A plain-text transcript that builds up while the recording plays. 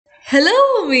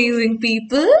Hello, amazing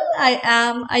people. I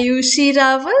am Ayushi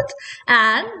Rawat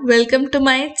and welcome to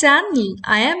my channel.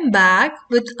 I am back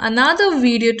with another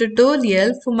video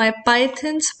tutorial for my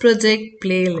Python's project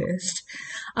playlist.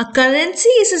 A currency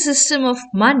is a system of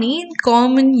money in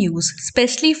common use,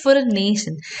 especially for a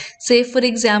nation. Say, for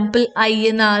example,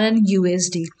 INR and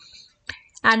USD.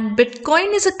 And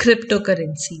Bitcoin is a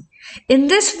cryptocurrency. In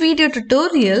this video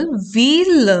tutorial,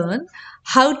 we'll learn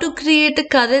how to create a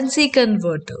currency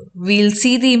converter. We'll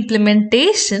see the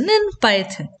implementation in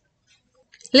Python.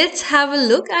 Let's have a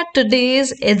look at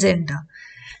today's agenda.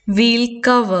 We'll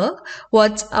cover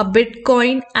what's a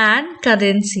Bitcoin and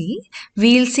currency.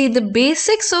 We'll see the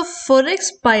basics of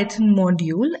Forex-python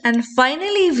module, and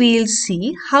finally we'll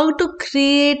see how to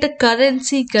create a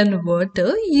currency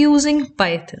converter using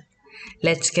Python.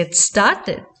 Let's get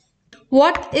started.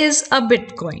 What is a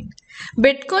Bitcoin?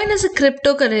 Bitcoin is a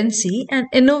cryptocurrency, an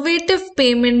innovative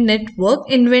payment network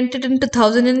invented in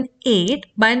 2008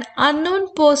 by an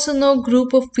unknown person or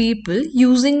group of people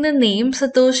using the name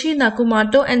Satoshi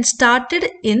Nakamoto and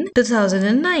started in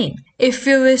 2009. If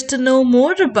you wish to know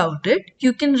more about it,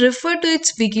 you can refer to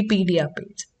its Wikipedia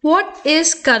page. What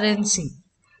is currency?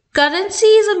 Currency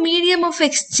is a medium of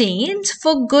exchange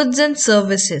for goods and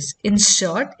services. In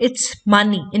short, it's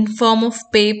money in form of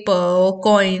paper or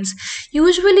coins,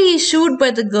 usually issued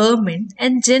by the government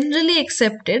and generally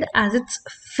accepted as its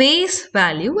face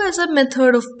value as a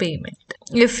method of payment.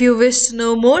 If you wish to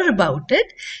know more about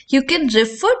it, you can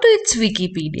refer to its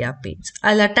Wikipedia page.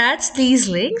 I'll attach these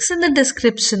links in the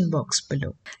description box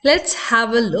below. Let's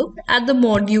have a look at the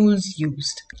modules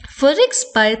used.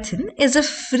 Forex-python is a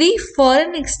free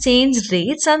foreign exchange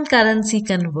rates and currency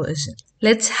conversion.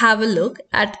 Let's have a look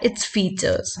at its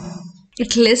features.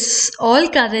 It lists all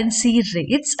currency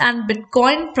rates and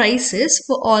Bitcoin prices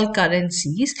for all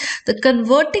currencies, the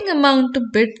converting amount to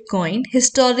Bitcoin,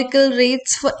 historical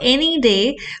rates for any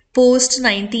day post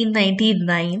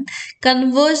 1999,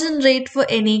 conversion rate for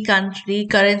any country,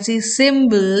 currency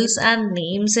symbols and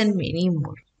names, and many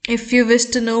more. If you wish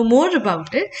to know more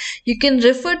about it, you can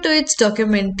refer to its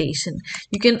documentation.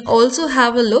 You can also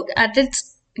have a look at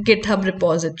its GitHub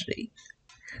repository.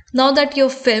 Now that you're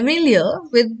familiar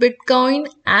with Bitcoin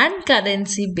and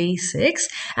currency basics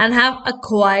and have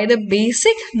acquired a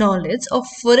basic knowledge of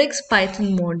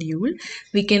Forex-python module,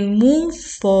 we can move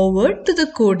forward to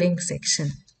the coding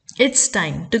section. It's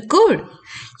time to code.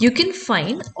 You can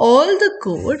find all the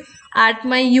code at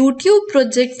my YouTube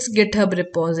project's GitHub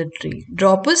repository.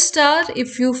 Drop a star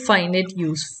if you find it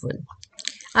useful.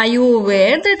 Are you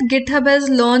aware that GitHub has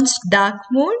launched dark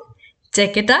mode?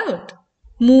 Check it out.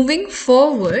 Moving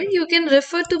forward, you can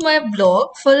refer to my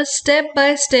blog for a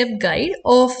step-by-step guide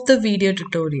of the video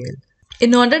tutorial.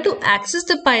 In order to access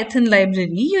the Python library,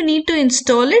 you need to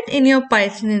install it in your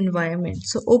Python environment.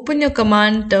 So open your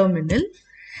command terminal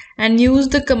and use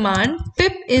the command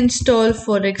pip install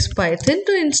Forex-python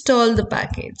to install the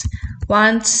package.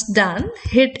 Once done,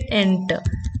 hit enter.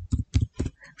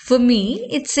 For me,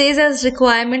 it says as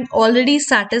requirement already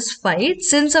satisfied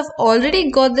since I've already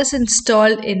got this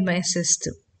installed in my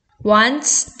system.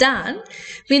 Once done,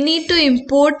 we need to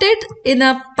import it in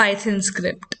a Python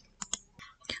script.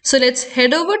 So let's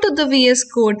head over to the VS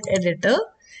Code editor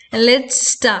and let's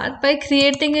start by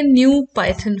creating a new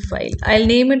Python file. I'll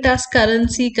name it as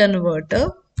currency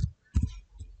converter.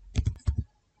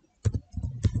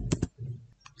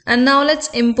 And now let's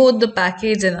import the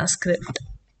package in our script.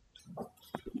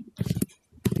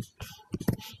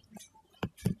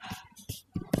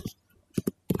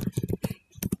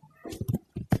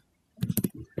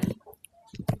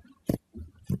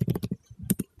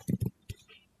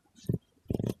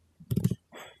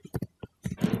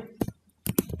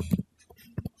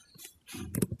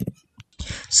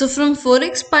 So from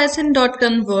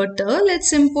Forex-python.converter,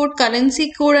 let's import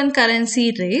currency code and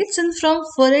currency rates, and from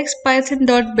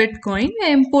Forex-python.bitcoin, we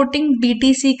are importing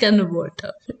BTC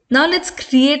converter. Now let's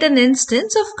create an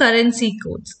instance of currency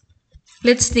codes.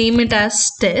 Let's name it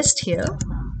as test here.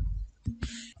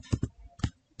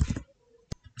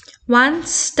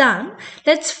 Once done,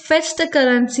 let's fetch the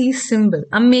currency symbol.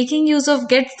 I'm making use of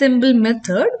getSymbol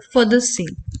method for the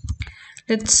same.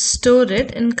 Let's store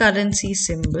it in currency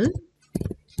symbol.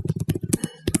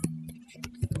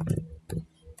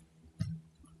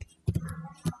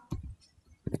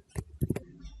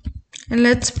 And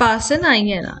let's pass in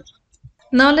INR.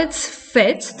 Now let's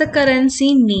fetch the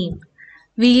currency name.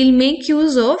 We'll make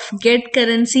use of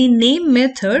getCurrencyName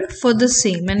method for the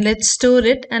same, and let's store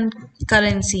it in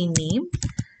currency name.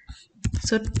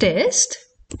 So test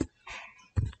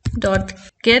dot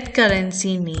get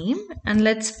currency name, and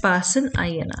let's pass in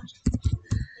INR.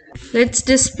 Let's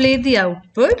display the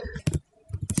output.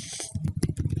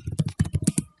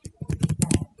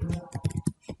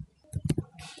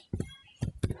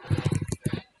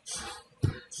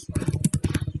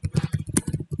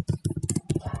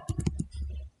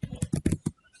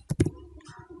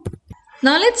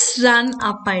 Now let's run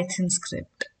our Python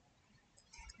script.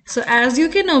 So as you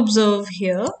can observe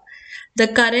here, the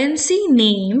currency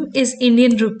name is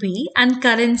Indian rupee and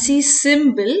currency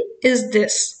symbol is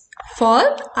this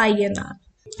for INR.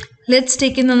 Let's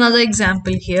take in another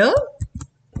example here.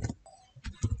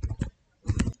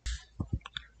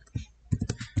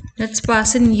 Let's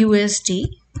pass in USD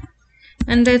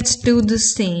and let's do the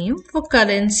same for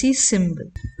currency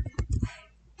symbol.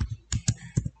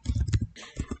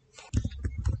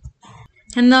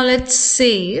 And now let's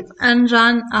save and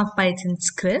run our Python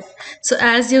script. So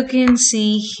as you can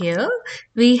see here,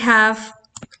 we have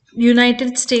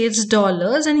United States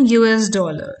dollars and US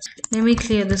dollars. Let me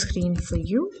clear the screen for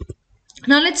you.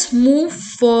 Now let's move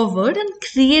forward and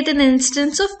create an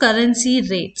instance of currency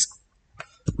rates.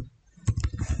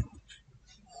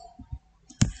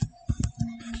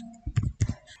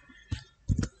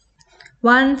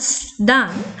 Once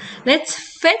done, let's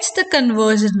fetch the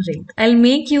conversion rate. I'll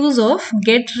make use of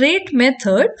getRate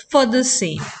method for the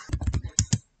same.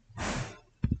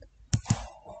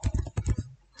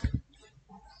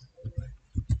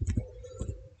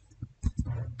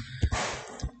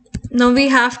 Now we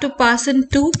have to pass in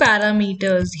two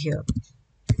parameters here.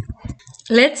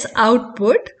 Let's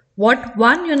output what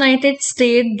 1 United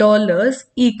States dollars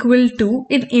equal to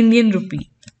in Indian rupee.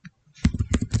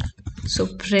 So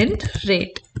print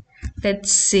rate.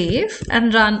 Let's save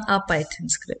and run our Python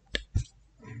script.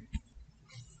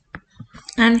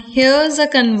 And here's a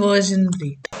conversion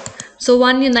rate. So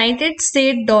 1 United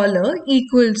States dollar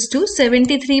equals to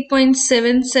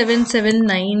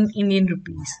 73.7779 Indian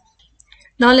rupees.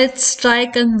 Now let's try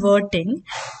converting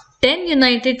 10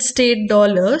 United States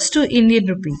dollars to Indian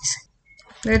rupees.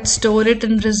 Let's store it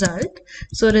in result.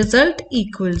 So result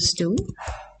equals to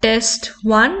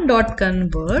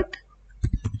test1.convert.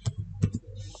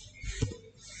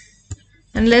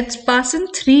 And let's pass in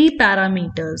three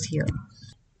parameters here.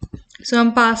 So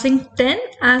I'm passing 10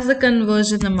 as the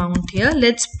conversion amount here.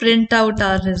 Let's print out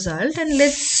our result and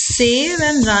let's save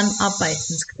and run our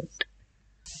Python script.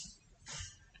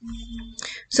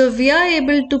 So we are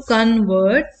able to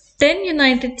convert 10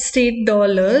 United States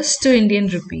dollars to Indian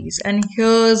rupees and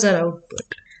here's our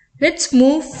output. Let's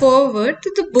move forward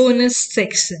to the bonus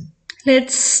section.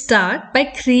 Let's start by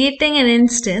creating an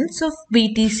instance of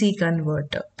BTC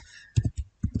converter.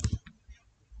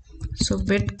 So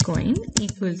BitCoin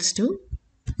equals to.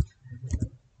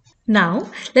 Now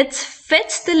let's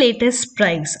fetch the latest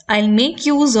price. I'll make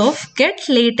use of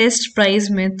getLatestPrice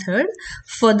method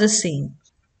for the same.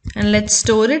 And let's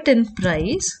store it in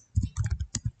price.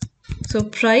 So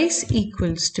price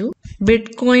equals to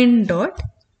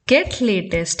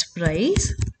bitcoin.getLatestPrice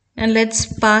and let's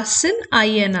pass in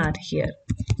INR here.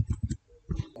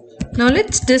 Now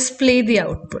let's display the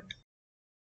output.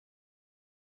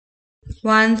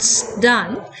 Once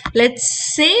done,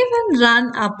 let's save and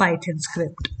run our Python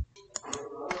script.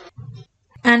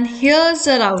 And here's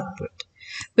our output.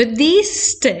 With these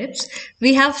steps,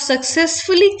 we have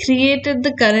successfully created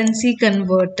the currency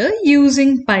converter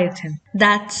using Python.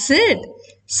 That's it.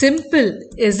 Simple,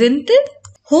 isn't it?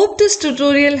 Hope this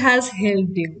tutorial has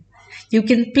helped you. You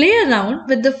can play around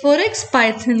with the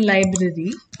Forex-python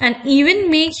library and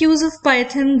even make use of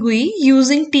Python GUI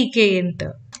using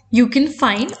tkinter. You can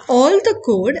find all the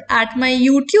code at my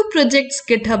YouTube project's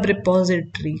GitHub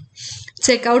repository.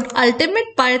 Check out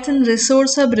Ultimate Python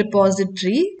Resource Hub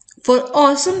repository for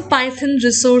awesome Python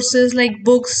resources like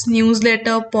books,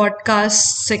 newsletter,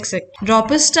 podcasts, etc.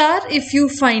 Drop a star if you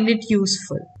find it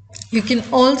useful. You can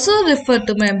also refer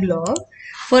to my blog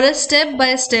for a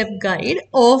step-by-step guide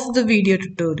of the video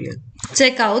tutorial.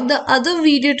 Check out the other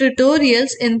video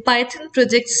tutorials in Python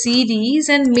project series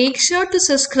and make sure to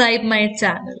subscribe my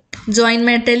channel. Join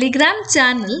my Telegram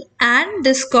channel and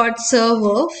Discord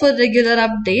server for regular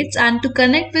updates and to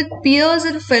connect with peers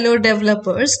and fellow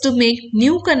developers to make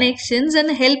new connections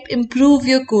and help improve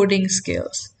your coding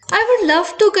skills. I would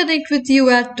love to connect with you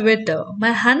at Twitter.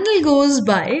 My handle goes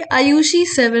by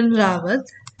Ayushi7Rawat,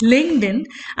 LinkedIn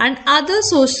and other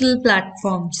social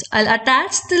platforms. I'll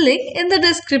attach the link in the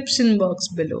description box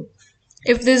below.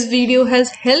 If this video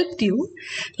has helped you,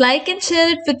 like and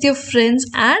share it with your friends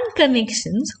and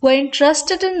connections who are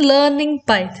interested in learning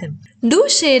Python. Do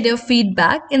share your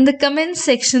feedback in the comment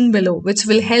section below, which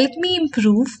will help me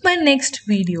improve my next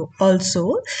video.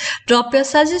 Also, drop your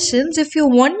suggestions if you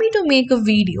want me to make a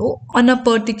video on a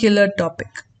particular topic.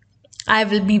 I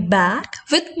will be back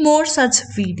with more such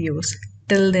videos.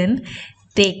 Till then,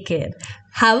 take care.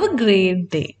 Have a great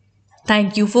day.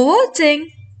 Thank you for watching.